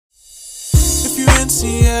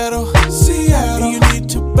Seattle, Seattle. You need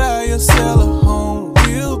to buy or sell a home.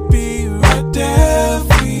 We'll be right there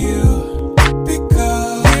for you.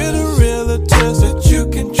 Because we're the realtors that you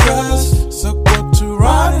can trust. So go to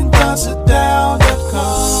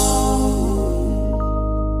ronanddonsitdown.com.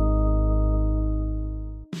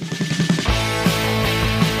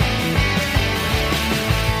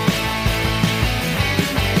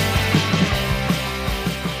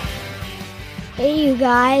 Hey you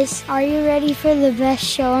guys, are you ready for the best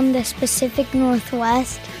show in the Pacific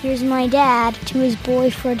Northwest? Here's my dad to his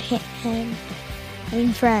boyfriend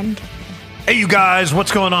friend. Hey you guys,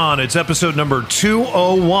 what's going on? It's episode number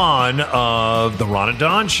 201 of the Ron and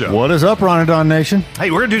Don Show. What is up, Ron and Don Nation? Hey,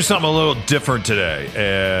 we're going to do something a little different today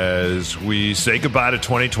as we say goodbye to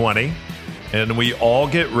 2020 and we all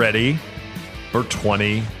get ready for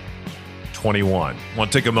 2021. I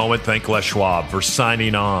want to take a moment, thank Les Schwab for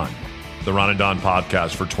signing on the Ron and Don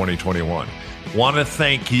podcast for 2021. Want to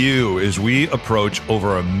thank you as we approach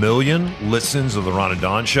over 1 million listens of the Ron and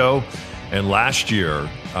Don Show. And last year,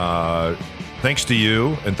 thanks to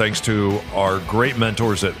you and thanks to our great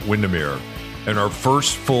mentors at Windermere, in our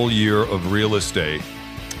first full year of real estate,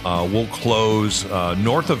 we'll close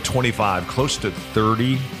north of 25, close to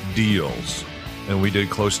 30 deals. And we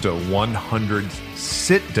did close to 100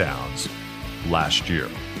 sit-downs last year.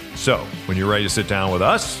 So when you're ready to sit down with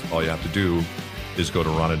us, all you have to do is go to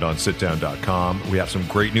ronanddonsitdown.com. We have some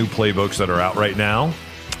great new playbooks that are out right now,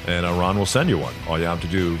 and Ron will send you one. All you have to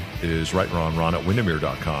do is write Ron at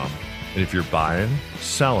windermere.com. And if you're buying,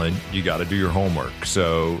 selling, you got to do your homework.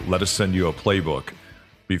 So let us send you a playbook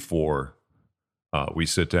before we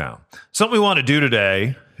sit down. Something we want to do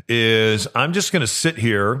today is I'm just going to sit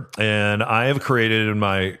here, and I have created in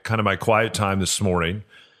my quiet time this morning,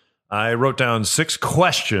 I wrote down 6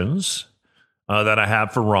 questions that I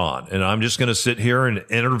have for Ron, and I'm just going to sit here and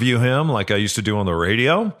interview him like I used to do on the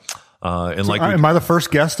radio. Am I the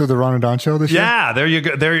first guest of the Ron and Don Show this year? Yeah, there you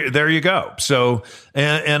go. There you go. So,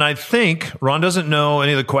 and I think Ron doesn't know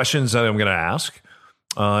any of the questions that I'm going to ask,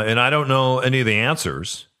 and I don't know any of the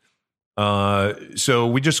answers. So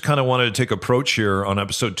we just kind of wanted to take approach here on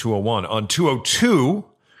episode 201. On 202,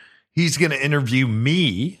 he's going to interview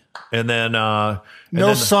me, and then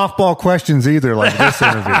softball questions either, like this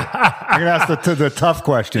interview. I'm going to ask the tough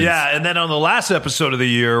questions. Yeah, and then on the last episode of the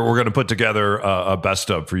year, we're going to put together a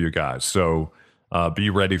best of for you guys. So be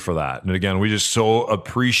ready for that. And again, we just so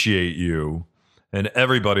appreciate you and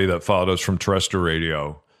everybody that followed us from terrestrial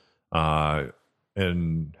radio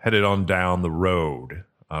and headed on down the road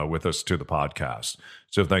with us to the podcast.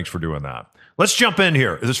 So thanks for doing that. Let's jump in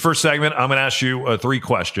here. This first segment, I'm going to ask you 3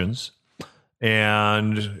 questions.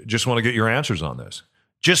 And just want to get your answers on this.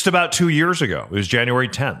 Just about 2 years ago, it was January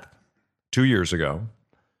 10th, 2 years ago,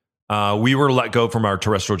 we were let go from our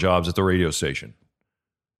terrestrial jobs at the radio station.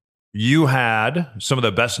 You had some of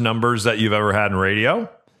the best numbers that you've ever had in radio.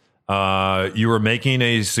 You were making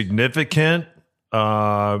a significant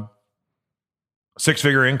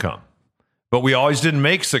 6-figure income, but we always didn't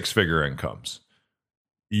make 6-figure incomes.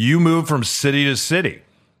 You moved from city to city.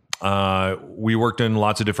 We worked in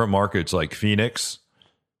lots of different markets like Phoenix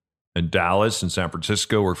and Dallas and San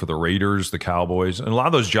Francisco, worked for the Raiders, the Cowboys. And a lot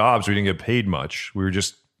of those jobs, we didn't get paid much. We were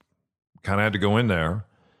just kind of had to go in there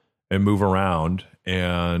and move around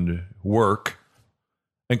and work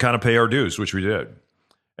and kind of pay our dues, which we did.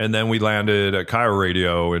 And then we landed at Cairo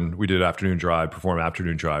Radio and we did perform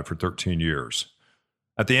afternoon drive for 13 years.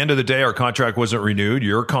 At the end of the day, our contract wasn't renewed.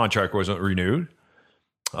 Your contract wasn't renewed.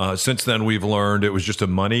 Since then, we've learned it was just a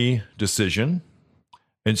money decision.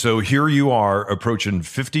 And so here you are approaching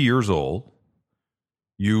 50 years old.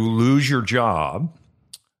 You lose your job.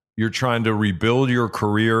 You're trying to rebuild your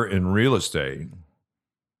career in real estate.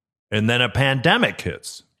 And then a pandemic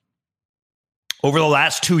hits. Over the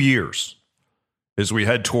last 2 years, as we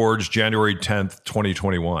head towards January 10th,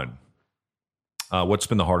 2021, what's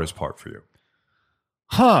been the hardest part for you?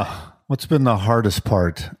 What's been the hardest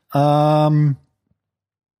part?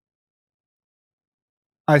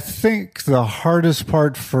 I think the hardest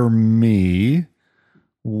part for me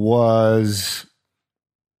was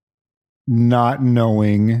not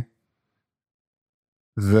knowing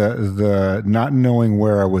not knowing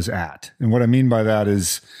where I was at. And what I mean by that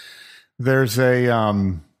is there's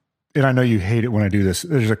and I know you hate it when I do this.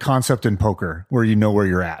 There's a concept in poker where you know where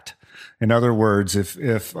you're at. In other words,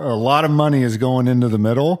 if a lot of money is going into the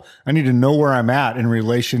middle, I need to know where I'm at in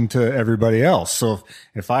relation to everybody else. So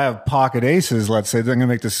if I have pocket aces, let's say, I'm going to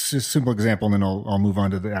make this simple example and then I'll move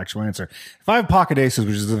on to the actual answer. If I have pocket aces,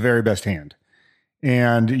 which is the very best hand,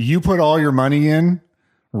 and you put all your money in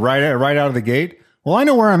right out of the gate, well, I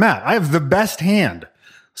know where I'm at. I have the best hand.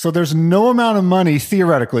 So there's no amount of money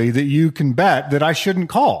theoretically that you can bet that I shouldn't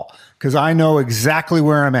call because I know exactly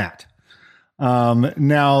where I'm at.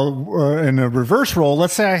 Now, in a reverse roll,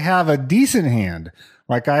 let's say I have a decent hand,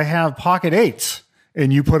 like I have pocket eights,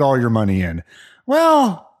 and you put all your money in.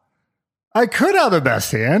 Well, I could have the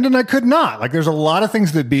best hand and I could not. Like there's a lot of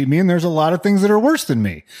things that beat me and there's a lot of things that are worse than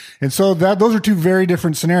me. And so those are two very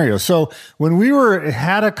different scenarios. So when we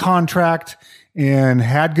had a contract and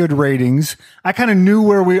had good ratings, I kind of knew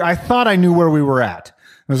I thought I knew where we were at.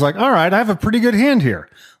 I was like, all right, I have a pretty good hand here.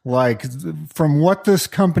 Like from what this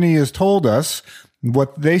company has told us,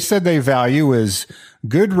 what they said they value is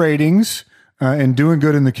good ratings, and doing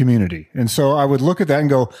good in the community. And so I would look at that and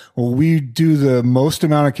go, well, we do the most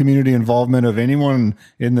amount of community involvement of anyone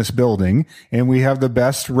in this building, and we have the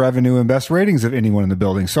best revenue and best ratings of anyone in the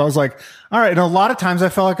building. So I was like, all right. And a lot of times I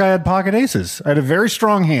felt like I had pocket aces. I had a very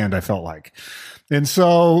strong hand, I felt like. And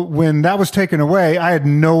so when that was taken away, I had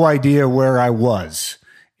no idea where I was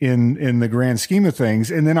in the grand scheme of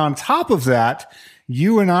things. And then on top of that,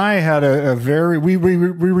 you and I had we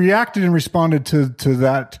reacted and responded to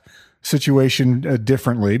that situation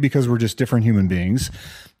differently because we're just different human beings.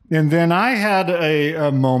 And then I had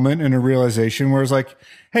a moment and a realization where it's like,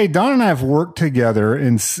 hey, Don and I have worked together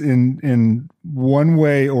in one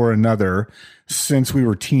way or another since we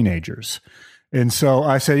were teenagers. And so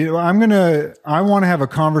I said, I want to have a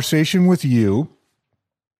conversation with you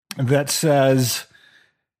that says,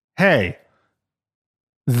 hey,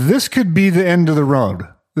 this could be the end of the road.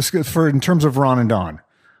 In terms of Ron and Don.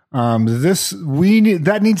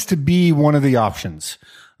 That needs to be one of the options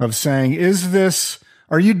of saying,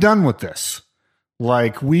 are you done with this?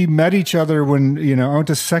 Like we met each other when, I went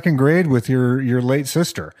to second grade with your late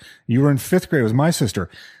sister. You were in fifth grade with my sister.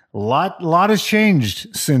 A lot has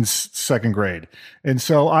changed since second grade. And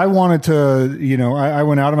so I wanted to, I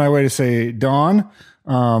went out of my way to say, Dawn,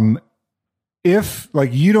 if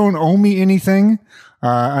like you don't owe me anything,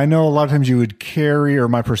 I know a lot of times you would carry, or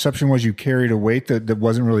my perception was you carried a weight that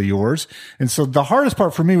wasn't really yours. And so the hardest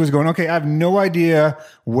part for me was going, okay, I have no idea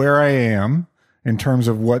where I am in terms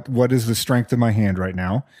of what is the strength of my hand right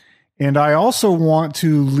now. And I also want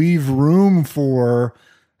to leave room for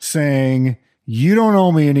saying, you don't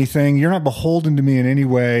owe me anything. You're not beholden to me in any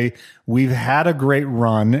way. We've had a great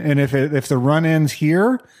run. And if the run ends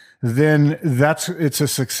here, then it's a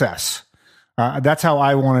success. That's how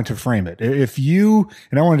I wanted to frame it.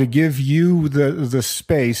 And I wanted to give you the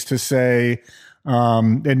space to say,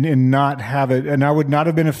 and not have it. And I would not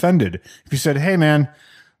have been offended if you said, hey man,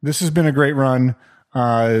 this has been a great run.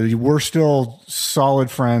 We're still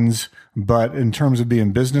solid friends, but in terms of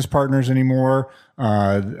being business partners anymore,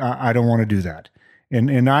 I don't want to do that.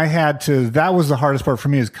 And that was the hardest part for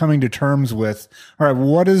me, is coming to terms with, all right,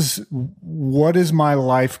 what is my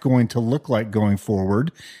life going to look like going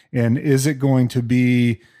forward? And is it going to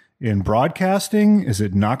be in broadcasting? Is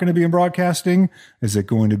it not going to be in broadcasting? Is it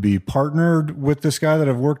going to be partnered with this guy that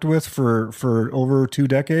I've worked with for over 2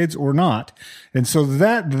 decades or not? And so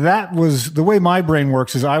that was the way my brain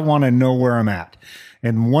works, is I want to know where I'm at.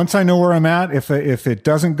 And once I know where I'm at, if it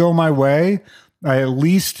doesn't go my way, I at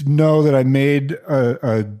least know that I made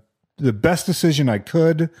the best decision I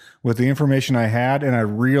could with the information I had, and I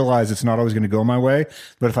realize it's not always going to go my way.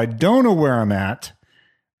 But if I don't know where I'm at,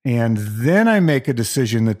 and then I make a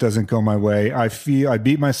decision that doesn't go my way, I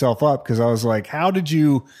beat myself up because I was like, how did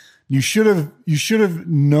you should have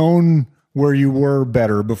known where you were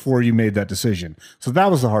better before you made that decision. So that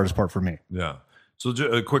was the hardest part for me. Yeah. So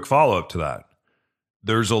a quick follow-up to that.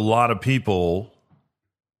 There's a lot of people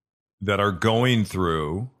that are going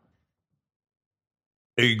through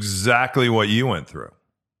exactly what you went through.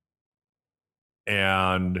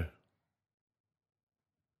 And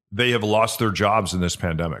they have lost their jobs in this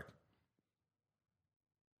pandemic.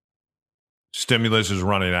 Stimulus is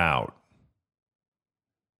running out.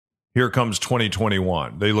 Here comes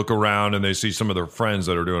 2021. They look around and they see some of their friends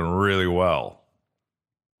that are doing really well.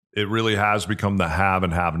 It really has become the have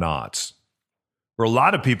and have-nots. For a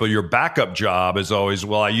lot of people, your backup job is always,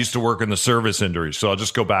 well, I used to work in the service industry, so I'll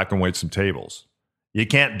just go back and wait some tables. You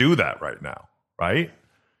can't do that right now, right?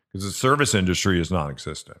 Because the service industry is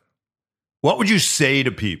non-existent. What would you say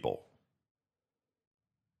to people?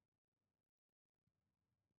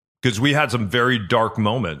 Because we had some very dark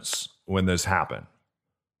moments when this happened.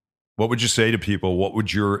 What would you say to people? What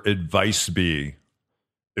would your advice be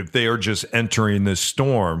if they are just entering this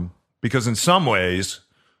storm? Because in some ways,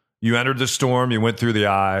 you entered the storm, you went through the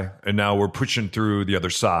eye, and now we're pushing through the other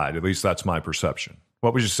side. At least that's my perception.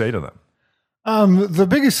 What would you say to them? The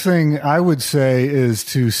biggest thing I would say is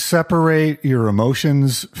to separate your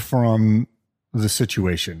emotions from the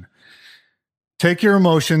situation. take your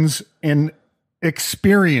emotions and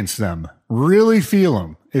experience them. Really feel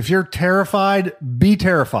them. If you're terrified, be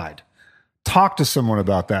terrified. Talk to someone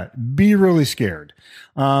about that. Be really scared.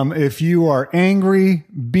 If you are angry,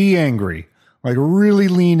 be angry. Like really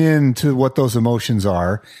lean into what those emotions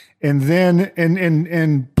are, and then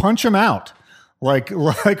and punch them out. Like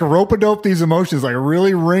rope-a-dope these emotions. Like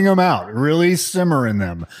really wring them out. Really simmer in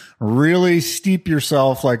them. Really steep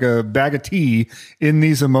yourself like a bag of tea in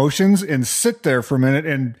these emotions, and sit there for a minute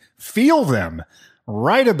and feel them.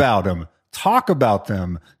 Write about them. Talk about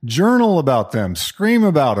them, journal about them, scream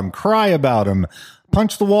about them, cry about them,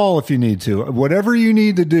 punch the wall if you need to. Whatever you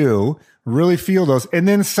need to do, really feel those, and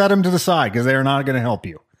then set them to the side because they are not going to help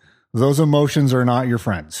you. Those emotions are not your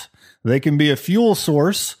friends. They can be a fuel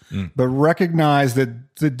source, but recognize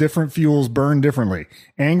that the different fuels burn differently.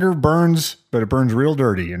 Anger burns, but it burns real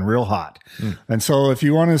dirty and real hot. And so if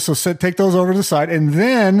you want to, take those over to the side. And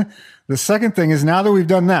then the second thing is, now that we've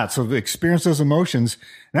done that, so experience those emotions,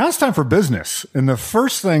 now it's time for business. And the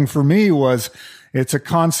first thing for me was, it's a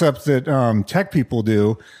concept that tech people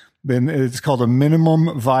do. Then it's called a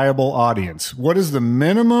minimum viable audience. What is the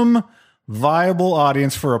minimum viable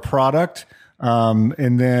audience for a product?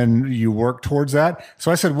 And then you work towards that.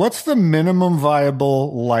 So I said, what's the minimum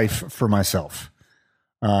viable life for myself?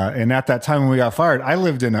 And at that time when we got fired, I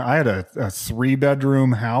had a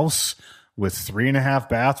 3-bedroom house with 3.5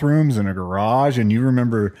 bathrooms and a garage. And you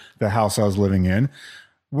remember the house I was living in.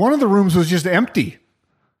 One of the rooms was just empty,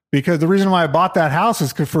 because the reason why I bought that house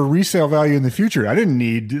is for resale value in the future. I didn't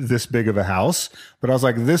need this big of a house, but I was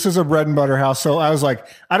like, this is a bread and butter house. So I was like,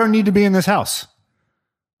 I don't need to be in this house.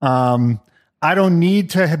 I don't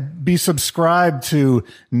need to be subscribed to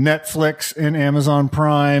Netflix and Amazon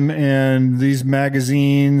Prime and these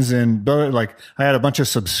magazines. And like, I had a bunch of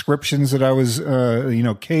subscriptions that I was,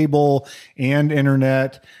 cable and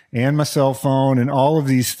internet and my cell phone and all of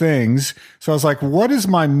these things. So I was like, what is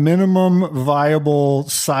my minimum viable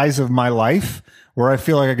size of my life where I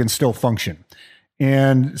feel like I can still function?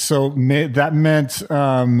 And so that meant,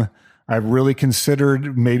 I really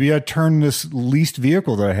considered, maybe I turn this leased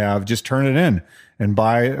vehicle that I have, just turn it in and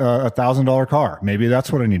buy a $1,000 car. Maybe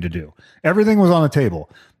that's what I need to do. Everything was on the table.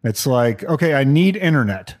 It's like, okay, I need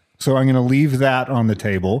internet, so I'm going to leave that on the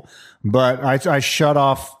table. But I shut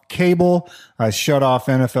off cable. I shut off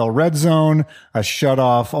NFL Red Zone. I shut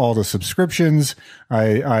off all the subscriptions.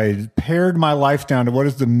 I pared my life down to what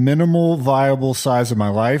is the minimal viable size of my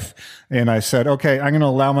life. And I said, okay, I'm going to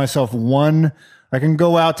allow myself I can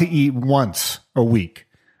go out to eat once a week,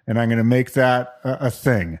 and I'm going to make that a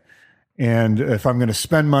thing. And if I'm going to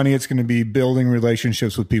spend money, it's going to be building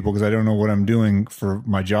relationships with people, because I don't know what I'm doing for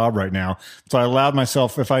my job right now. So I allowed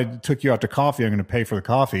myself, if I took you out to coffee, I'm going to pay for the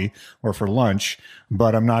coffee or for lunch,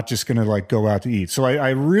 but I'm not just going to like go out to eat. So I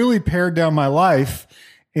really pared down my life.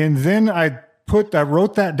 And then I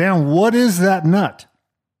wrote that down. What is that nut?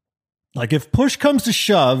 Like, if push comes to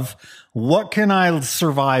shove, what can I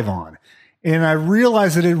survive on? And I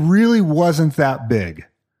realized that it really wasn't that big.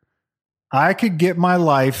 I could get my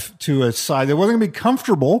life to a size that wasn't going to be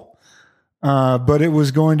comfortable, but it was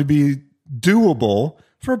going to be doable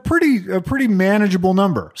for a pretty manageable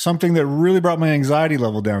number. Something that really brought my anxiety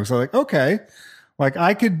level down. So like, okay, like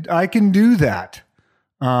I can do that.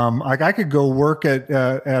 Like I could go work at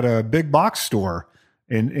a big box store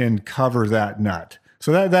and cover that nut.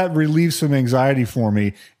 So that relieved some anxiety for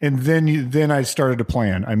me. And then I started to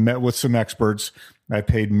plan. I met with some experts. I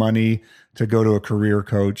paid money to go to a career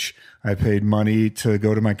coach. I paid money to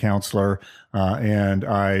go to my counselor. And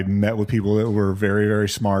I met with people that were very, very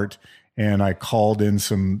smart. And I called in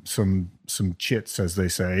some chits, as they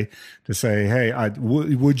say, to say, hey,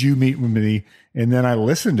 would you meet with me? And then I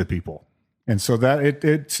listened to people. And so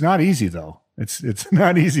it's not easy though. It's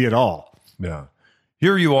not easy at all. Yeah.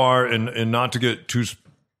 Here you are, and not to get too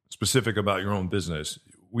specific about your own business,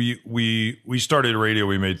 we started radio.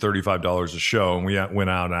 We made $35 a show, and we went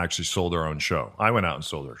out and actually sold our own show. I went out and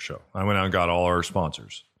sold our show. I went out and got all our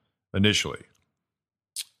sponsors initially.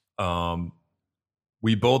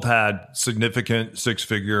 We both had significant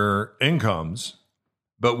 6-figure incomes,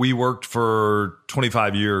 but we worked for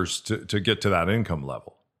 25 years to get to that income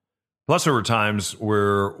level. Plus, there were times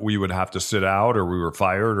where we would have to sit out, or we were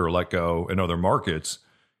fired or let go in other markets.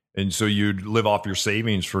 And so you'd live off your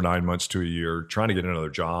savings for 9 months to a year trying to get another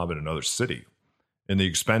job in another city. And the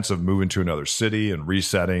expense of moving to another city and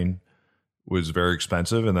resetting was very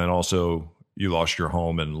expensive. And then also you lost your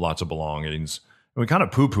home and lots of belongings. And we kind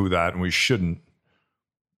of poo-poo that, and we shouldn't,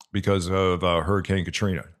 because of Hurricane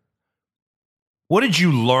Katrina. What did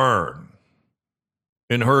you learn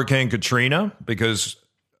in Hurricane Katrina? Because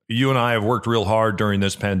you and I have worked real hard during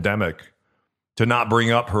this pandemic to not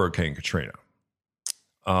bring up Hurricane Katrina.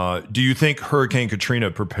 Do you think Hurricane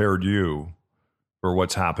Katrina prepared you for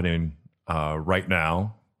what's happening right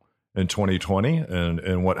now in 2020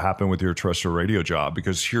 and what happened with your terrestrial radio job?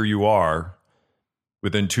 Because here you are,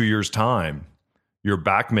 within 2 years' time, you're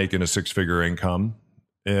back making a six-figure income,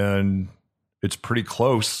 and it's pretty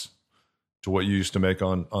close to what you used to make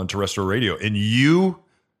on terrestrial radio. And you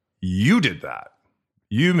did that.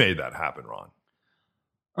 You made that happen,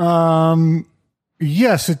 Ron.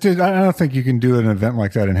 Yes, it did. I don't think you can do an event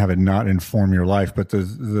like that and have it not inform your life. But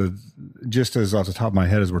the just as off the top of my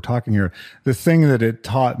head as we're talking here, the thing that it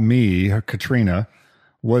taught me, Katrina,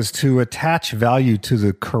 was to attach value to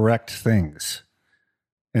the correct things.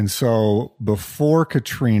 And so before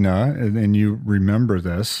Katrina, and you remember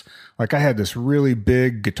this, like I had this really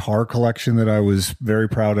big guitar collection that I was very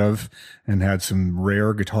proud of, and had some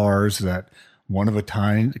rare guitars, that one of a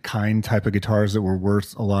kind type of guitars that were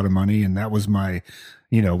worth a lot of money. And that was my,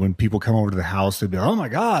 when people come over to the house, they'd be, oh my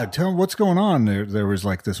God, tell them what's going on. There was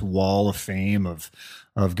like this wall of fame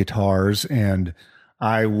of guitars. And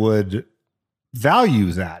I would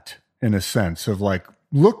value that in a sense of like,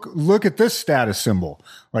 look at this status symbol.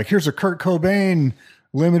 Like, here's a Kurt Cobain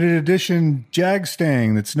limited edition Jag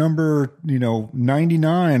Stang that's number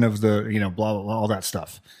 99 of the blah blah blah, all that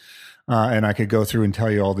stuff. And I could go through and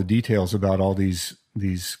tell you all the details about all these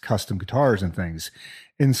custom guitars and things.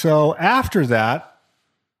 And so after that,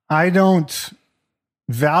 I don't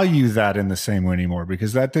value that in the same way anymore,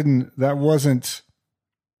 because that wasn't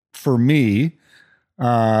for me.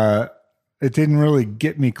 It didn't really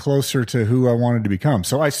get me closer to who I wanted to become.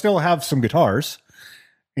 So I still have some guitars,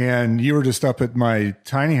 and you were just up at my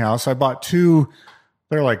tiny house. I bought they're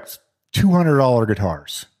like $200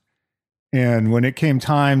 guitars. And when it came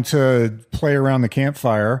time to play around the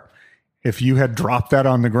campfire, if you had dropped that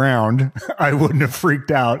on the ground, I wouldn't have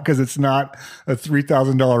freaked out, because it's not a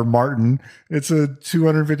 $3,000 Martin. It's a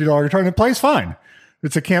 $250 guitar, and it plays fine.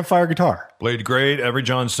 It's a campfire guitar. Played great. Every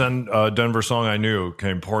John Denver song I knew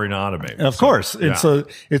came pouring out of me. Of course. Yeah.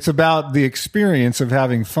 It's about the experience of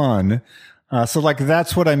having fun. So like,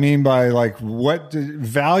 that's what I mean by like,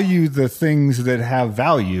 value the things that have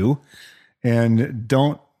value, and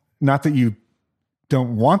not that you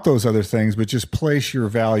don't want those other things, but just place your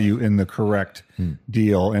value in the correct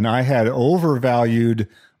deal. And I had overvalued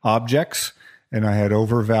objects, and I had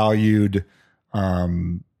overvalued,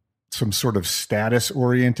 some sort of status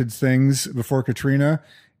oriented things before Katrina,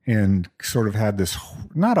 and sort of had this,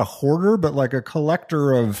 not a hoarder, but like a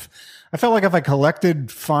collector I felt like if I collected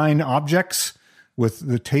fine objects with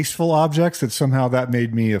the tasteful objects, that somehow that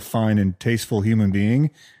made me a fine and tasteful human being.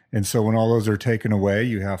 And so when all those are taken away,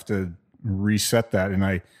 you have to reset that. And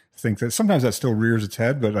I think that sometimes that still rears its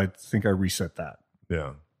head, but I think I reset that.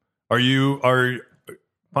 Yeah.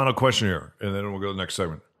 Final question here, and then we'll go to the next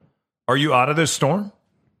segment. Are you out of this storm?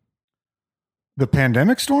 The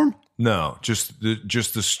pandemic storm? No, just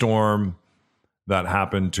the storm that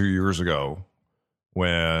happened 2 years ago,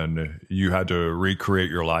 when you had to recreate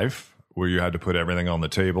your life, where you had to put everything on the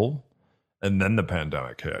table, and then the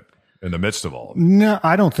pandemic hit in the midst of all of it. No,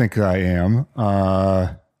 I don't think I am,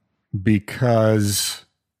 because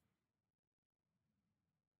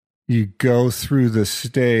you go through the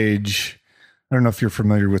stage. I don't know if you're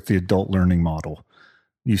familiar with the adult learning model.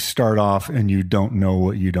 You start off and you don't know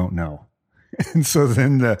what you don't know. And so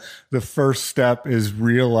then the first step is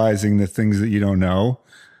realizing the things that you don't know.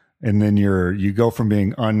 And then you go from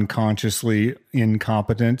being unconsciously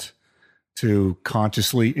incompetent to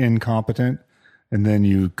consciously incompetent. And then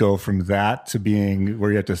you go from that to being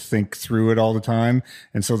where you have to think through it all the time.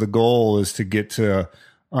 And so the goal is to get to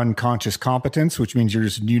unconscious competence, which means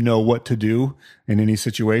you know what to do in any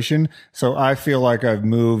situation. So I feel like I've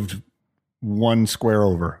moved one square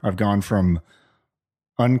over. I've gone from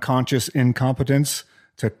unconscious incompetence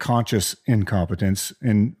to conscious incompetence.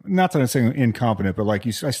 And not that I'm saying incompetent, but like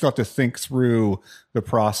I still have to think through the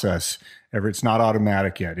process. It's not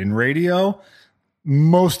automatic yet. In radio,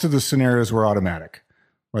 most of the scenarios were automatic.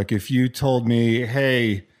 Like if you told me,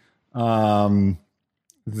 hey, the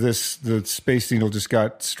Space Needle just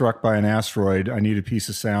got struck by an asteroid, I need a piece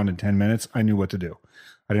of sound in 10 minutes, I knew what to do.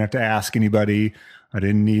 I didn't have to ask anybody. I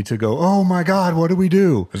didn't need to go, oh my God, what do we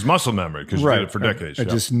do? It's muscle memory, because you did it for decades. I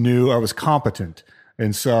just knew I was competent.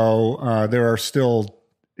 And so there are still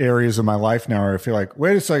areas of my life now where I feel like,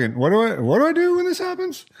 wait a second, what do I do when this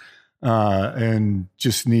happens? And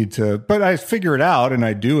just need to, but I figure it out and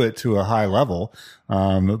I do it to a high level.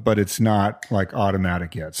 But it's not like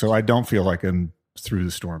automatic yet. So I don't feel like I'm through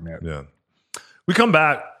the storm yet. Yeah. We come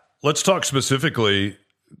back. Let's talk specifically,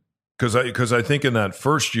 because I think in that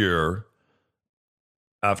first year,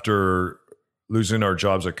 after losing our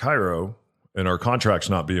jobs at Cairo and our contracts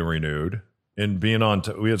not being renewed and being on,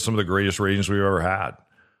 we had some of the greatest ratings we've ever had.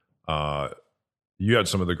 You had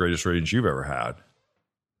some of the greatest ratings you've ever had.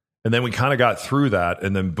 And then we kind of got through that,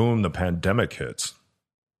 and then boom, the pandemic hits.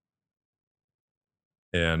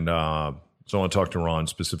 And so I want to talk to Ron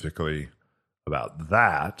specifically about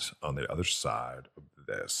that on the other side of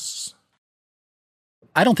this.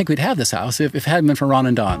 I don't think we'd have this house if it hadn't been for Ron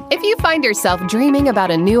and Dawn. If you find yourself dreaming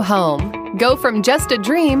about a new home, go from just a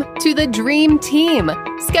dream to the dream team.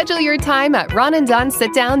 Schedule your time at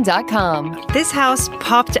ronanddonsitdown.com. This house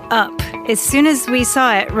popped up. As soon as we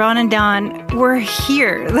saw it, Ron and Dawn were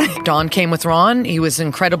here. Dawn came with Ron. He was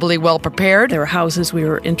incredibly well prepared. There were houses we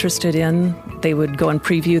were interested in. They would go and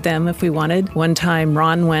preview them if we wanted. One time,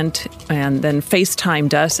 Ron went and then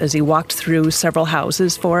FaceTimed us as he walked through several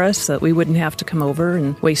houses for us so that we wouldn't have to come over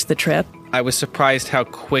and waste the trip. I was surprised how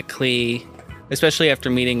quickly, especially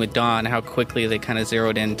after meeting with Dawn, how quickly they kind of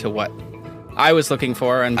zeroed into what I was looking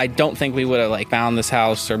for. And I don't think we would have found this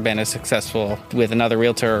house or been as successful with another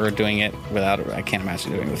realtor or doing it without I can't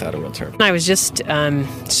imagine doing it without a realtor. I was just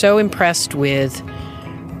so impressed with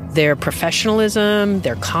their professionalism,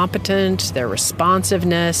 their competence, their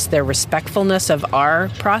responsiveness, their respectfulness of our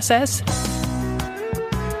process.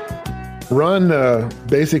 Ron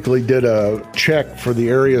basically did a check for the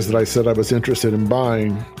areas that I said I was interested in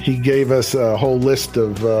buying. He gave us a whole list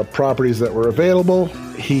of properties that were available.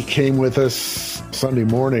 He came with us Sunday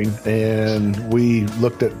morning, and we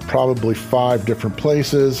looked at probably 5 different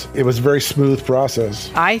places. It was a very smooth process.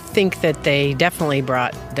 I think that they definitely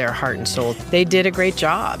brought their heart and soul. They did a great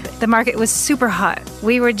job. The market was super hot.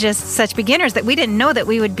 We were just such beginners that we didn't know that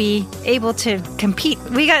we would be able to compete.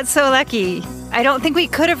 We got so lucky. I don't think we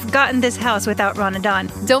could have gotten this house without Ron and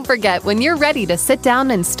Dawn. Don't forget, when you're ready to sit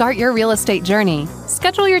down and start your real estate journey,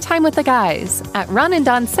 schedule your time with the guys at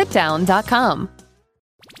ronanddonsitdown.com.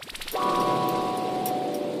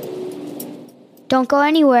 Don't go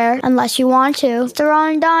anywhere unless you want to. It's the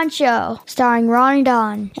Ron and Dawn Show, starring Ron and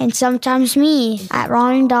Dawn, and sometimes me at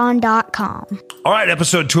ronanddon.com. All right,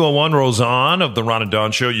 episode 201 rolls on of the Ron and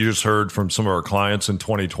Dawn Show. You just heard from some of our clients in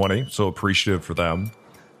 2020, so appreciative for them.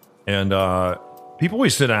 And people we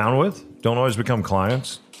sit down with don't always become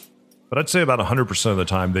clients, but I'd say about 100% of the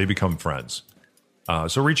time they become friends.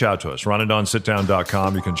 So reach out to us,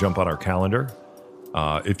 ronanddonsitdown.com. You can jump on our calendar.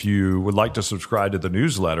 If you would like to subscribe to the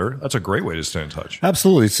newsletter, that's a great way to stay in touch.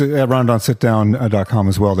 Absolutely. It's at ronanddonsitdown.com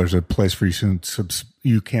as well. There's a place for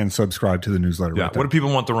you can subscribe to the newsletter. Yeah. Right What do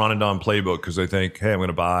people want the Ron and Dawn playbook? Because they think, hey, I'm going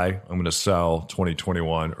to buy, I'm going to sell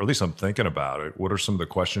 2021, or at least I'm thinking about it. What are some of the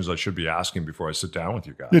questions I should be asking before I sit down with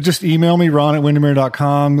you guys? Yeah, just email me,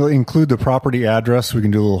 ron@windermere.com. Include the property address. We can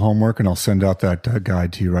do a little homework, and I'll send out that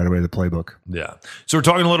guide to you right away, the playbook. Yeah. So we're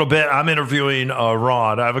talking a little bit. I'm interviewing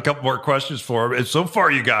Ron. I have a couple more questions for him. And so far,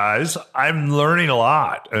 you guys, I'm learning a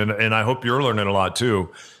lot, and I hope you're learning a lot too.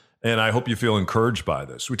 And I hope you feel encouraged by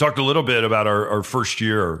this. We talked a little bit about our first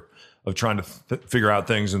year of trying to figure out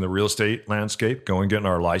things in the real estate landscape, getting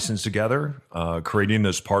our license together, creating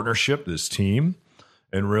this partnership, this team,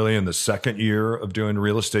 and really in the second year of doing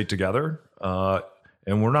real estate together.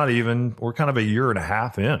 And we're kind of a year and a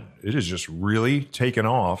half in. It is just really taken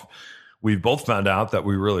off. We've both found out that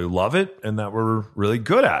we really love it and that we're really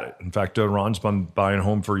good at it. In fact, Ron's been buying a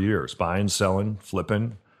home for years, buying, selling,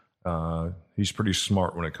 flipping. He's pretty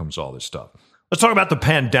smart when it comes to all this stuff. Let's talk about the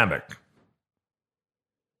pandemic.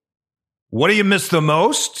 What do you miss the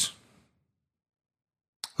most?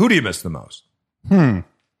 Who do you miss the most? The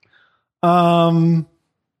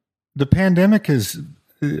pandemic is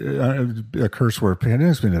a curse word.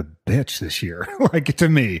 Pandemic's been a bitch this year. To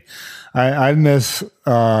me, I miss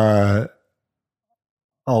all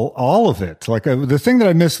of it. The thing that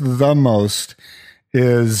I miss the most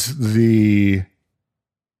is the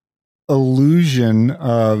illusion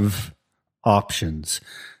of options.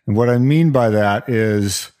 And what I mean by that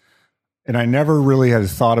is, and I never really had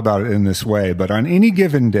thought about it in this way, but on any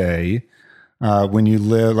given day, when you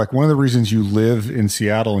live, one of the reasons you live in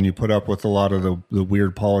Seattle and you put up with a lot of the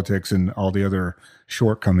weird politics and all the other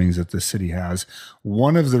shortcomings that the city has,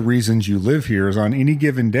 one of the reasons you live here is on any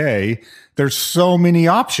given day, there's so many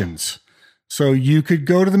options. So you could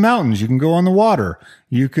go to the mountains. You can go on the water.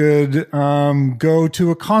 You could go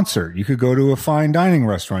to a concert. You could go to a fine dining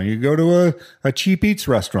restaurant. You could go to a cheap eats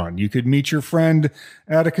restaurant. You could meet your friend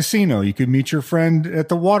at a casino. You could meet your friend at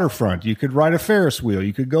the waterfront. You could ride a Ferris wheel.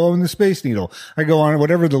 You could go on the Space Needle. I go on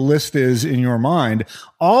whatever the list is in your mind.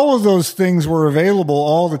 All of those things were available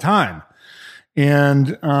all the time.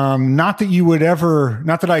 And not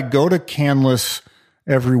that I go to Canlis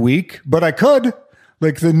every week, but I could.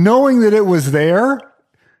 The knowing that it was there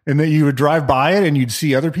and that you would drive by it and you'd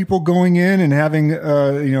see other people going in and having,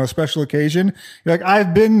 a special occasion. You're like,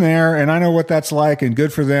 I've been there and I know what that's like, and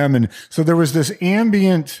good for them. And so there was this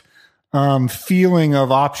ambient feeling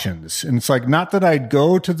of options. And it's like, not that I'd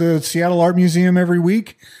go to the Seattle Art Museum every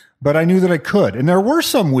week, but I knew that I could. And there were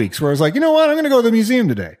some weeks where I was like, you know what? I'm going to go to the museum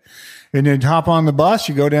today. And you'd hop on the bus,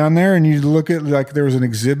 you go down there and you'd look at, like, there was an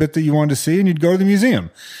exhibit that you wanted to see, and you'd go to the museum.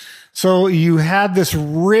 So you had this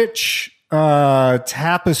rich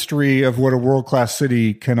tapestry of what a world-class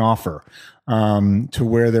city can offer, to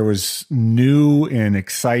where there was new and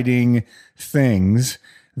exciting things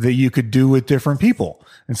that you could do with different people.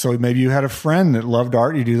 And so maybe you had a friend that loved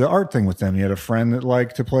art, you do the art thing with them. You had a friend that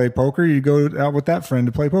liked to play poker, you go out with that friend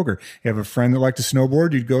to play poker. You have a friend that liked to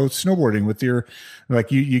snowboard, you'd go snowboarding with your, like,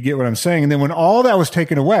 you get what I'm saying. And then when all that was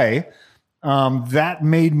taken away, that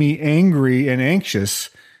made me angry and anxious,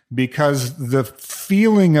 because the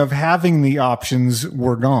feeling of having the options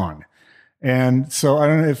were gone. And so I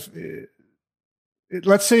don't know if,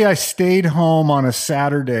 let's say I stayed home on a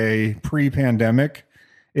Saturday pre-pandemic,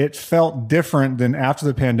 it felt different than after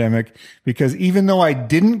the pandemic, because even though I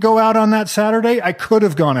didn't go out on that Saturday, I could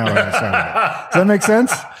have gone out on that Saturday. Does that make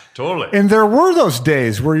sense? Totally. And there were those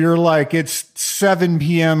days where you're like, it's 7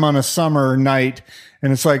 p.m. on a summer night,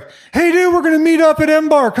 and it's like, hey, dude, we're going to meet up at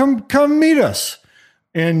M-Bar. Come meet us.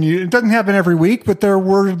 And it doesn't happen every week, but there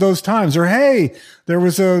were those times. Or, hey, there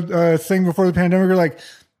was a thing before the pandemic. You're like,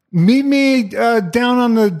 meet me down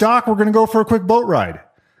on the dock. We're going to go for a quick boat ride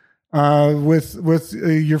with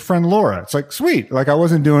your friend Laura. It's like, sweet. Like, I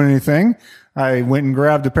wasn't doing anything. I went and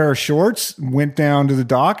grabbed a pair of shorts, went down to the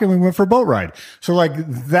dock, and we went for a boat ride. So, like,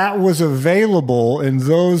 that was available, and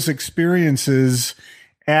those experiences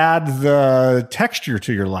add the texture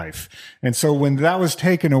to your life. And so when that was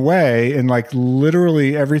taken away, and like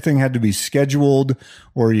literally everything had to be scheduled,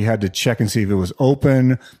 or you had to check and see if it was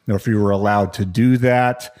open, or if you were allowed to do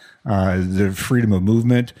that, the freedom of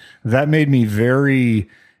movement, that made me very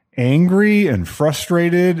angry and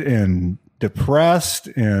frustrated and depressed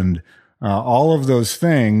and all of those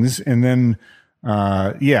things. And then,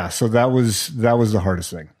 so that was the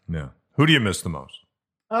hardest thing. Yeah. Who do you miss the most?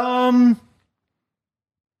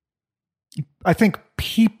 I think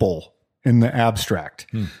people in the abstract.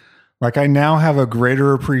 Like, I now have a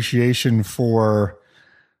greater appreciation for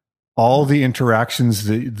all the interactions,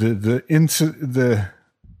 all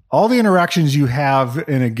the interactions you have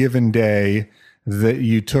in a given day that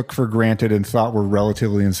you took for granted and thought were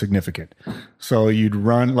relatively insignificant. So you'd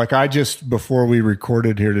run, like, before we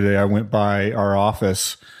recorded here today, I went by our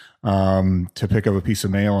office to pick up a piece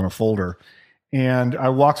of mail in a folder, and I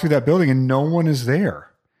walked through that building and no one is there.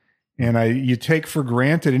 And you take for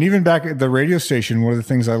granted. And even back at the radio station, one of the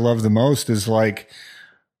things I love the most is like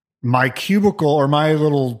my cubicle or my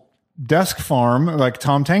little desk farm, like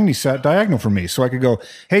Tom Tangney sat diagonal from me. So I could go,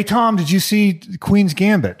 hey, Tom, did you see Queen's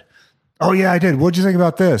Gambit? Oh, yeah, I did. What'd you think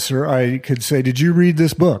about this? Or I could say, did you read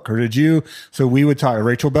this book? Or did you? So we would talk.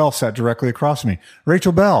 Rachel Bell sat directly across from me.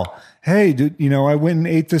 Rachel Bell, hey, I went and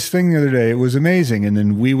ate this thing the other day. It was amazing. And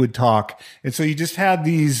then we would talk. And so you just had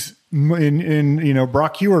these,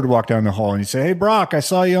 Brock Huard walk down the hall and you say, hey, Brock, I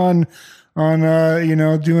saw you on doing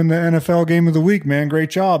the NFL game of the week, man. Great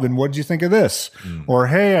job. And what did you think of this? Or,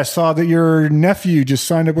 hey, I saw that your nephew just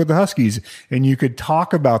signed up with the Huskies. And you could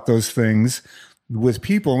talk about those things with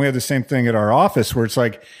people. And we have the same thing at our office where it's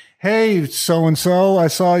like, hey, so-and-so, I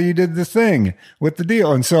saw you did the thing with the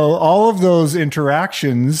deal. And so all of those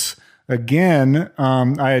interactions, again,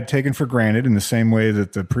 I had taken for granted in the same way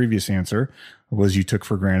that the previous answer was you took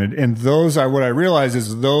for granted. And what I realize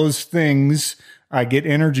is those things, I get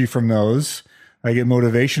energy from those. I get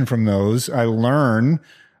motivation from those. I learn.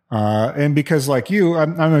 And because like you,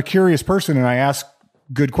 I'm a curious person, and I ask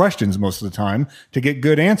good questions most of the time to get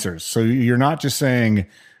good answers. So you're not just saying,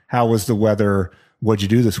 how was the weather? What'd you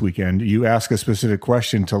do this weekend? You ask a specific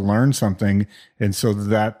question to learn something. And so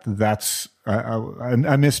that's,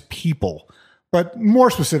 I miss people, but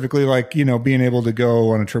more specifically, like, being able to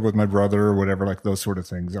go on a trip with my brother or whatever, like those sort of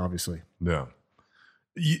things, obviously. Yeah.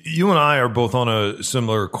 You and I are both on a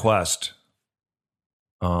similar quest.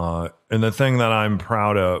 And the thing that I'm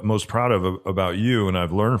most proud of about you, and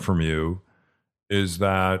I've learned from you, is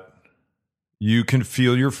that you can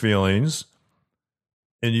feel your feelings,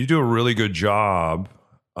 and you do a really good job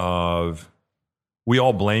of, we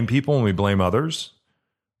all blame people and we blame others,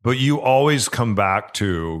 but you always come back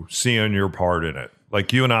to seeing your part in it.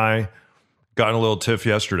 Like, you and I got in a little tiff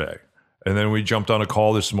yesterday, and then we jumped on a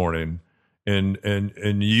call this morning, and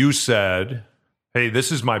you said, hey,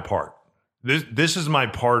 this is my part. This is my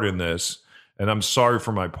part in this, and I'm sorry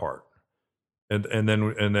for my part. And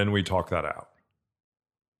then we talk that out.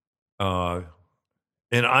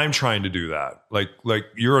 And I'm trying to do that. Like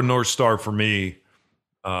you're a North Star for me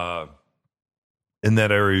in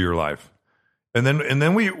that area of your life. And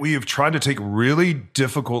then we have tried to take really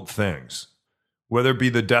difficult things, whether it be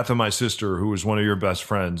the death of my sister, who was one of your best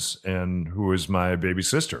friends and who was my baby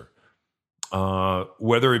sister,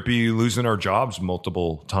 whether it be losing our jobs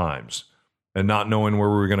multiple times and not knowing where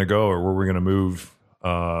we were going to go or where we're going to move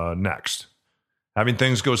next, having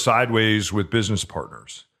things go sideways with business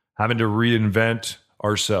partners, having to reinvent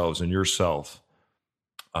ourselves and yourself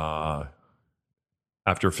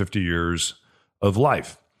after 50 years of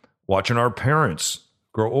life, watching our parents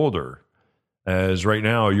grow older. As right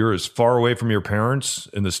now, you're as far away from your parents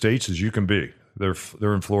in the States as you can be.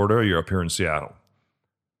 They're in Florida. You're up here in Seattle.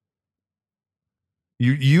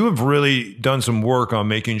 You have really done some work on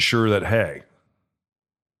making sure that, hey,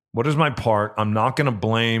 what is my part? I'm not going to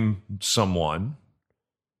blame someone.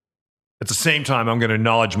 At the same time, I'm going to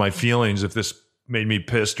acknowledge my feelings if this made me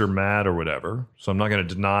pissed or mad or whatever. So I'm not going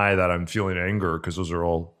to deny that I'm feeling anger, because those are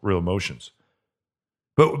all real emotions.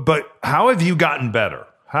 But how have you gotten better?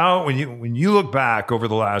 How, when you look back over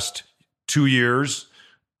the last 2 years,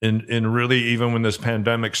 and really even when this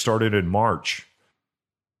pandemic started in March,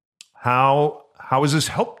 how has this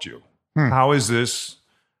helped you? How has this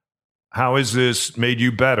made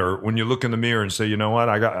you better when you look in the mirror and say, you know what,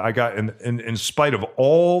 I got in spite of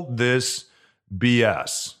all this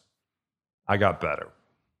BS, I got better?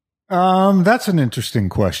 That's an interesting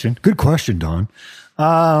question. Good question, Don.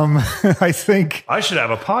 I think I should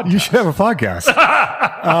have a podcast. You should have a podcast.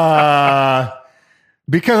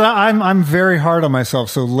 Because I'm very hard on myself.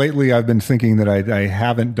 So lately I've been thinking that I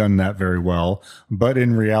haven't done that very well, but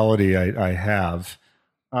in reality I have.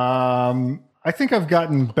 I think I've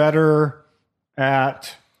gotten better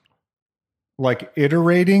at like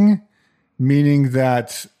iterating, meaning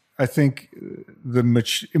that I think the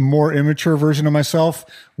more immature version of myself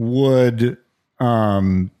would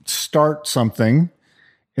start something,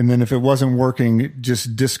 and then if it wasn't working,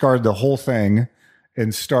 just discard the whole thing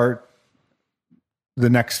and start the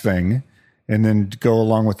next thing, and then go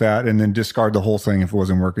along with that, and then discard the whole thing if it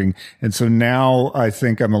wasn't working. And so now I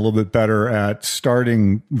think I'm a little bit better at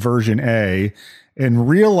starting version A and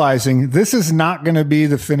realizing this is not going to be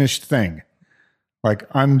the finished thing. Like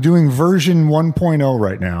I'm doing version 1.0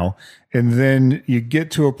 right now. And then you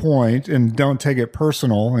get to a point, and don't take it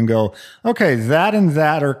personal and go, okay, that and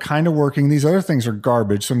that are kind of working. These other things are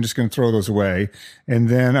garbage. So I'm just going to throw those away. And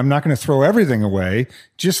then I'm not going to throw everything away,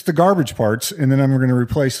 just the garbage parts. And then I'm going to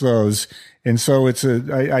replace those. And so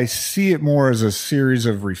I see it more as a series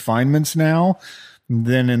of refinements now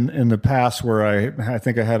than in the past, where I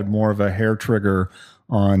think I had more of a hair trigger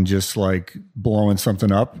on just like blowing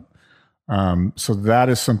something up. So that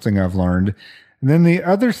is something I've learned. And then the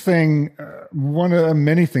other thing, one of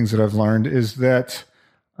many things that I've learned, is that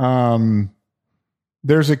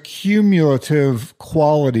there's a cumulative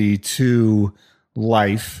quality to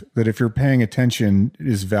life that, if you're paying attention,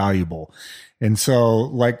 is valuable. And so,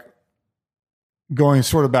 like, going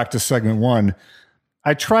sort of back to segment one,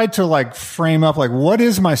 I tried to like frame up, like, what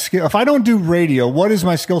is my skill? If I don't do radio, what is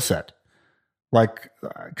my skill set? Like,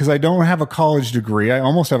 because I don't have a college degree. I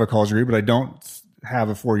almost have a college degree, but I don't have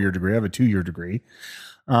a 4-year degree. I have a 2-year degree.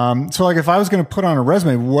 So like if I was going to put on a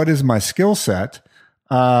resume, what is my skill set?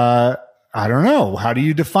 I don't know. How do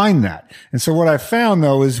you define that? And so what I found,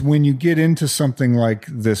 though, is when you get into something like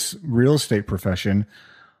this real estate profession,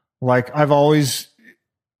 like I've put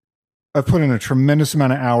in a tremendous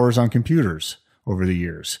amount of hours on computers over the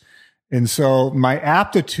years. And so my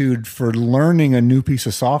aptitude for learning a new piece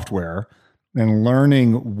of software and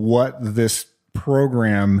learning what this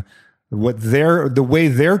program, the way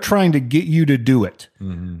they're trying to get you to do it.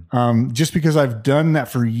 Mm-hmm. Just because I've done that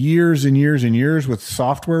for years and years and years with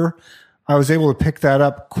software, I was able to pick that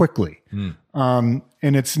up quickly. And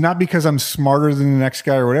it's not because I'm smarter than the next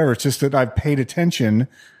guy or whatever. It's just that I've paid attention.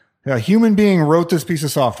 A human being wrote this piece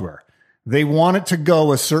of software. They want it to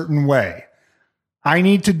go a certain way. I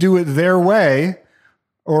need to do it their way,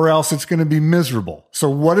 or else it's going to be miserable. So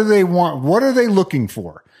what do they want? What are they looking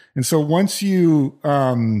for? And so once you,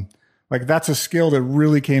 like, that's a skill that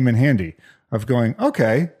really came in handy of going,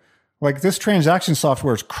 okay, like this transaction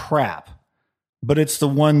software is crap, but it's the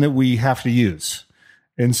one that we have to use.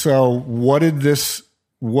 And so how did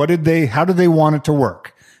they want it to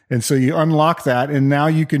work? And so you unlock that, and now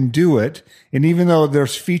you can do it. And even though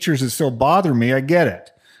there's features that still bother me, I get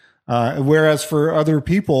it. Whereas for other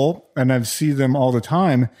people, and I see them all the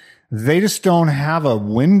time, they just don't have a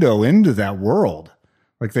window into that world.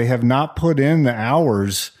 Like they have not put in the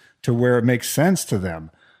hours to where it makes sense to them.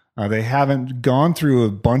 They haven't gone through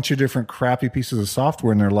a bunch of different crappy pieces of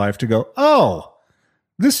software in their life to go, oh,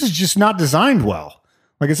 this is just not designed well.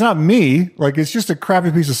 Like, it's not me. Like, it's just a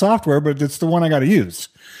crappy piece of software, but it's the one I got to use.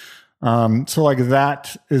 So like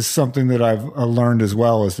that is something that I've learned as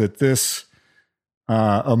well, is that this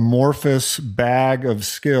amorphous bag of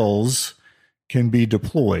skills can be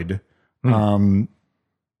deployed to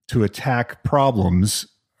attack problems.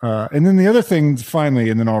 And then the other thing, finally,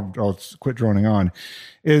 and then I'll quit droning on,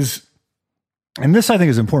 is, and this I think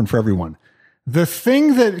is important for everyone, the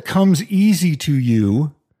thing that comes easy to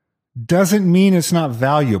you doesn't mean it's not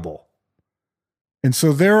valuable. And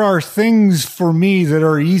so there are things for me that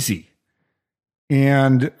are easy.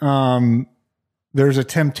 And there's a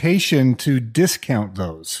temptation to discount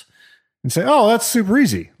those and say, oh, that's super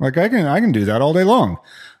easy. Like I can do that all day long.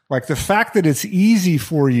 Like, the fact that it's easy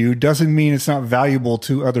for you doesn't mean it's not valuable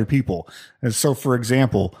to other people. And so, for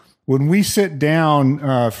example, when we sit down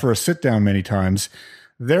for a sit down many times,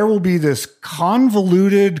 there will be this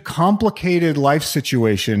convoluted, complicated life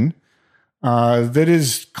situation that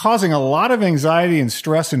is causing a lot of anxiety and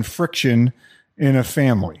stress and friction in a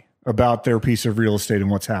family about their piece of real estate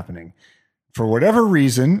and what's happening. For whatever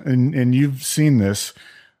reason, and you've seen this,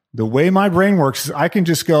 the way my brain works is I can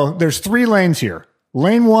just go, there's 3 lanes here.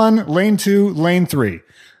 Lane 1, lane 2, lane 3.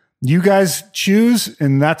 You guys choose,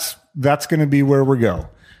 and that's going to be where we go.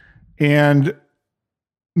 And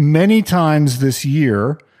many times this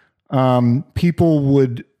year, people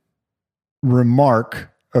would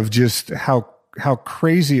remark of just how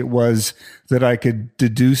crazy it was that I could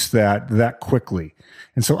deduce that quickly.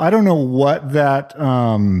 And so I don't know what that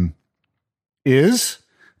is,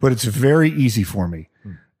 but it's very easy for me.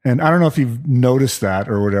 And I don't know if you've noticed that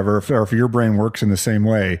or whatever, or if your brain works in the same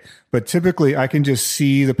way, but typically I can just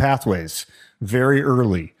see the pathways very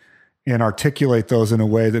early and articulate those in a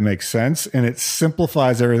way that makes sense. And it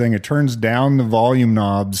simplifies everything. It turns down the volume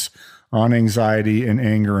knobs on anxiety and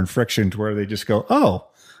anger and friction to where they just go, oh,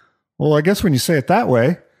 well, I guess when you say it that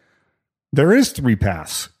way, there is 3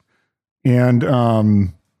 paths. And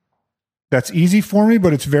that's easy for me,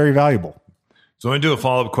 but it's very valuable. So I'm going to do a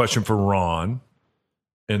follow-up question for Ron.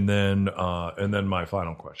 And then my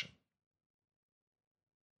final question.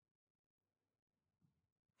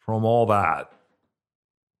 From all that,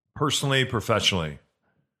 personally, professionally,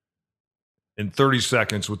 in 30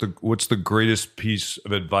 seconds, what's the greatest piece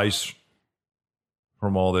of advice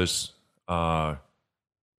from all this that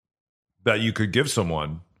you could give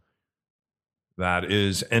someone that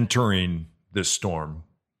is entering this storm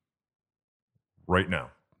right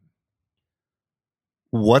now?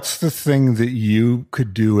 What's the thing that you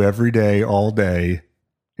could do every day, all day,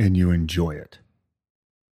 and you enjoy it?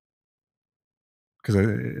 Because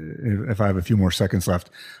if I have a few more seconds left,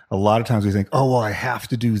 a lot of times we think, oh, well, I have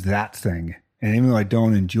to do that thing. And even though I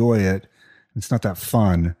don't enjoy it, it's not that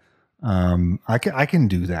fun. I can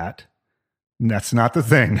do that. And that's not the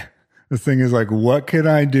thing. The thing is, like, what can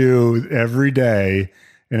I do every day?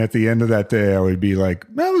 And at the end of that day, I would be like,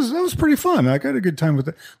 that was pretty fun. I got a good time with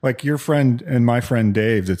it. Like your friend and my friend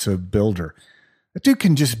Dave, that's a builder. That dude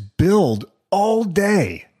can just build all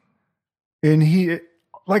day. And he,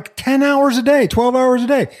 like 10 hours a day, 12 hours a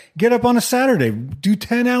day, get up on a Saturday, do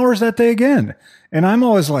 10 hours that day again. And I'm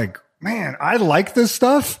always like, man, I like this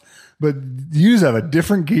stuff, but you just have a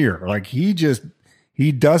different gear. Like he does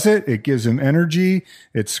it. It gives him energy.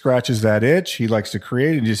 It scratches that itch. He likes to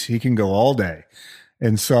create and he can go all day.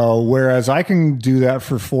 And so, whereas I can do that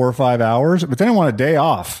for 4 or 5 hours, but then I want a day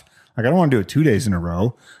off. Like I don't want to do it 2 days in a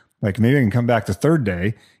row. Like maybe I can come back the third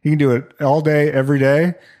day. You can do it all day, every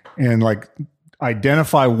day, and like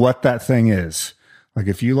identify what that thing is. Like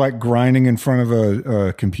if you like grinding in front of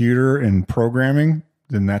a computer and programming,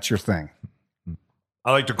 then that's your thing.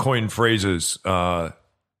 I like to coin phrases, and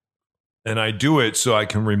I do it so I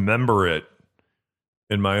can remember it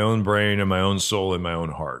in my own brain and my own soul and my own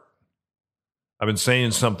heart. I've been saying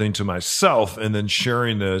something to myself and then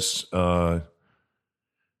sharing this in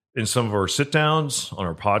some of our sit downs on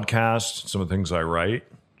our podcast, some of the things I write,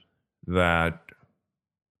 that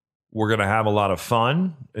we're going to have a lot of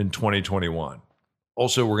fun in 2021.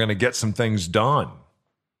 Also, we're going to get some things done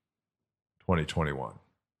 2021.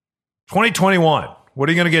 2021, what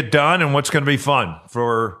are you going to get done and what's going to be fun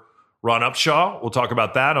for Ron Upshaw? We'll talk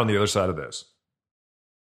about that on the other side of this.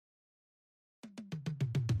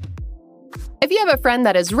 If you have a friend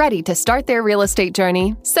that is ready to start their real estate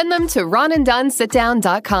journey, send them to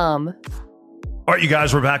ronanddonsitdown.com. All right, you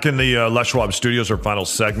guys, we're back in the Les Schwab Studios, our final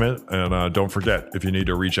segment. And don't forget, if you need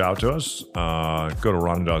to reach out to us, go to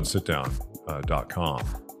ronanddonsitdown.com.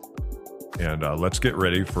 And let's get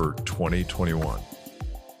ready for 2021.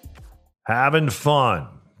 Having fun.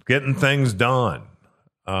 getting things done.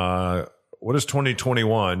 What does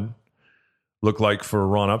 2021 look like for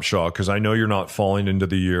Ron Upshaw? Because I know you're not falling into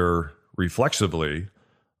the year reflexively.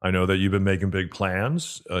 I know that you've been making big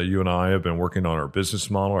plans. You and I have been working on our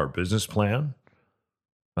business model, our business plan.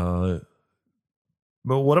 But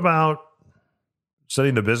what about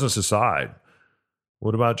setting the business aside?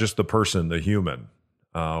 What about just the person, the human?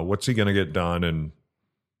 What's he going to get done, and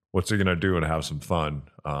what's he going to do and have some fun?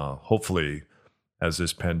 Hopefully, as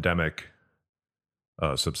this pandemic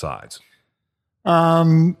subsides.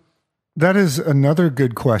 That is another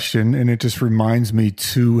good question, and it just reminds me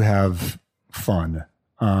to have fun.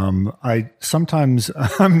 I'm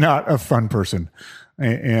not a fun person,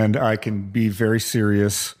 and I can be very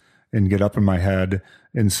serious and get up in my head.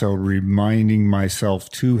 And so reminding myself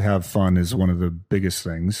to have fun is one of the biggest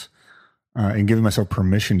things, and giving myself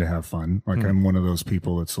permission to have fun. Like I'm one of those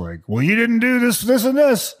people that's like, well, you didn't do this, this, and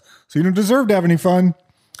this, so you don't deserve to have any fun.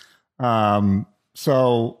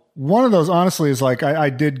 So one of those, honestly, is like I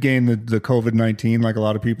did gain the COVID-19, like a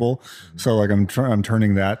lot of people. So like I'm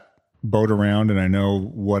turning that boat around, and I know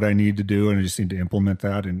what I need to do, and I just need to implement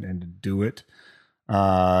that and do it.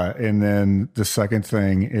 And then the second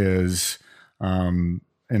thing is, and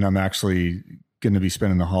I'm actually going to be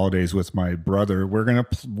spending the holidays with my brother. We're going to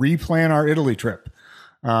replan our Italy trip.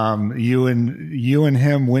 You and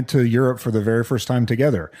him went to Europe for the very first time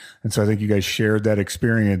together. And so I think you guys shared that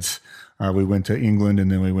experience. We went to England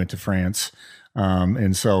and then we went to France.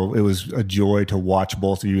 And so it was a joy to watch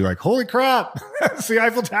both of you like, holy crap, it's the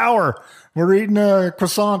Eiffel Tower. We're eating a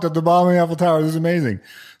croissant at the bottom of the Eiffel Tower. This is amazing.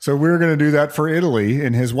 So we're going to do that for Italy.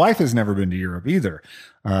 And his wife has never been to Europe either,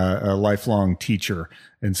 a lifelong teacher.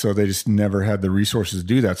 And so they just never had the resources to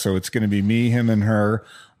do that. So it's going to be me, him, and her,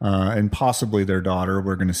 and possibly their daughter.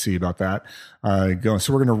 We're going to see about that.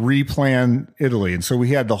 So we're going to replan Italy. And so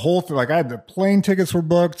we had the whole thing, like I had the plane tickets were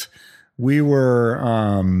booked. We were,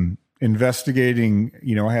 investigating,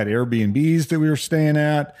 I had Airbnbs that we were staying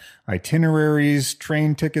at, itineraries,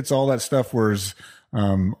 train tickets, all that stuff was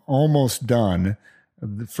almost done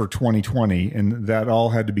for 2020, and that all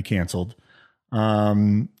had to be canceled.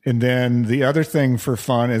 And then the other thing for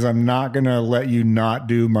fun is I'm not going to let you not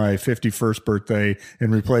do my 51st birthday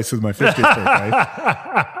and replace it with my 50th birthday.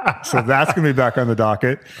 So that's going to be back on the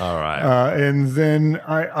docket. All right. And then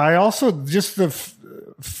I also just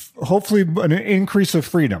hopefully an increase of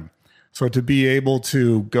freedom. So to be able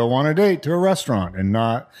to go on a date to a restaurant and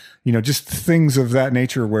not, just things of that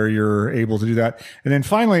nature where you're able to do that. And then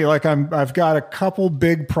finally, like I've got a couple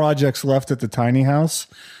big projects left at the tiny house.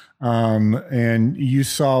 And you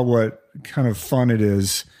saw what kind of fun it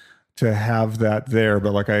is to have that there.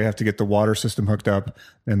 But like I have to get the water system hooked up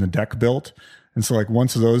and the deck built. And so like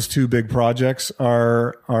once those two big projects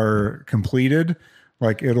are completed,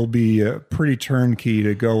 like it'll be pretty turnkey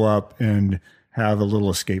to go up and have a little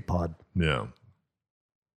escape pod. Yeah.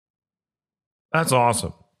 That's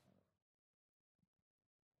awesome.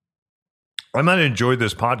 I might have enjoyed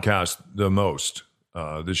this podcast the most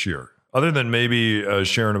this year, other than maybe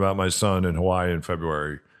sharing about my son in Hawaii in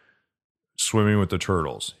February, swimming with the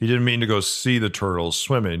turtles. He didn't mean to go see the turtles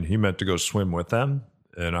swimming. He meant to go swim with them,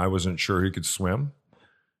 and I wasn't sure he could swim.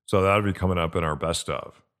 So that'll be coming up in our best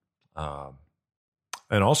of.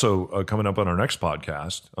 And also coming up on our next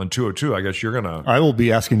podcast on 202, I guess you're going to... I will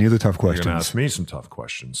be asking you the tough questions. You're going to ask me some tough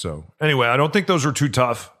questions. So anyway, I don't think those are too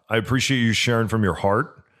tough. I appreciate you sharing from your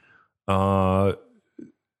heart. You're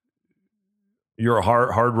a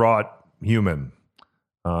hard-wrought human.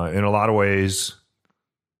 In a lot of ways,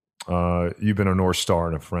 you've been a North Star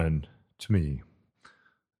and a friend to me.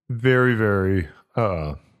 Very, very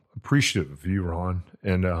appreciative of you, Ron,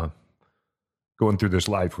 and going through this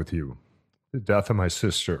life with you. The death of my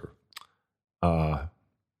sister,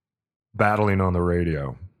 battling on the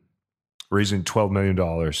radio, raising $12 million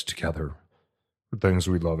together for things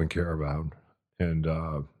we love and care about. And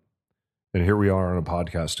here we are on a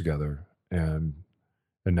podcast together and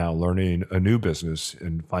now learning a new business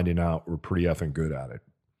and finding out we're pretty effing good at it.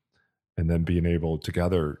 And then being able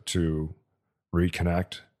together to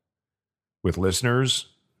reconnect with listeners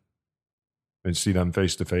and see them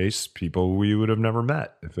face to face, people we would have never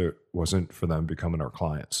met if it wasn't for them becoming our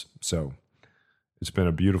clients. So it's been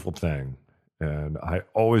a beautiful thing. And I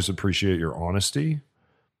always appreciate your honesty.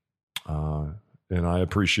 And I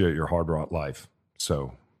appreciate your hard-wrought life.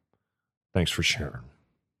 So thanks for sharing.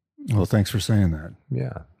 Well, thanks for saying that.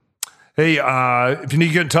 Yeah. Hey, if you need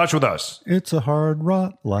to get in touch with us. It's a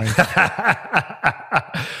hard-wrought life.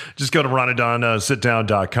 Just go to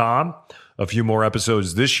ronandonsitdown.com. A few more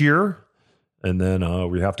episodes this year. And then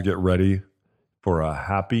we have to get ready for a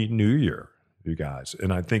happy new year, you guys.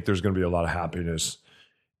 And I think there's going to be a lot of happiness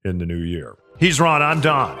in the new year. He's Ron, I'm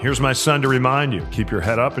Don. Here's my son to remind you, keep your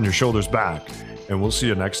head up and your shoulders back. And we'll see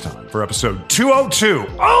you next time for episode 202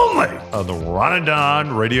 only of the Ron and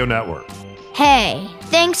Don Radio Network. Hey,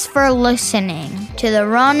 thanks for listening to the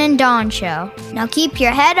Ron and Don Show. Now keep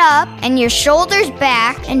your head up and your shoulders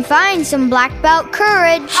back and find some black belt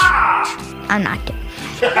courage. I'm not kidding.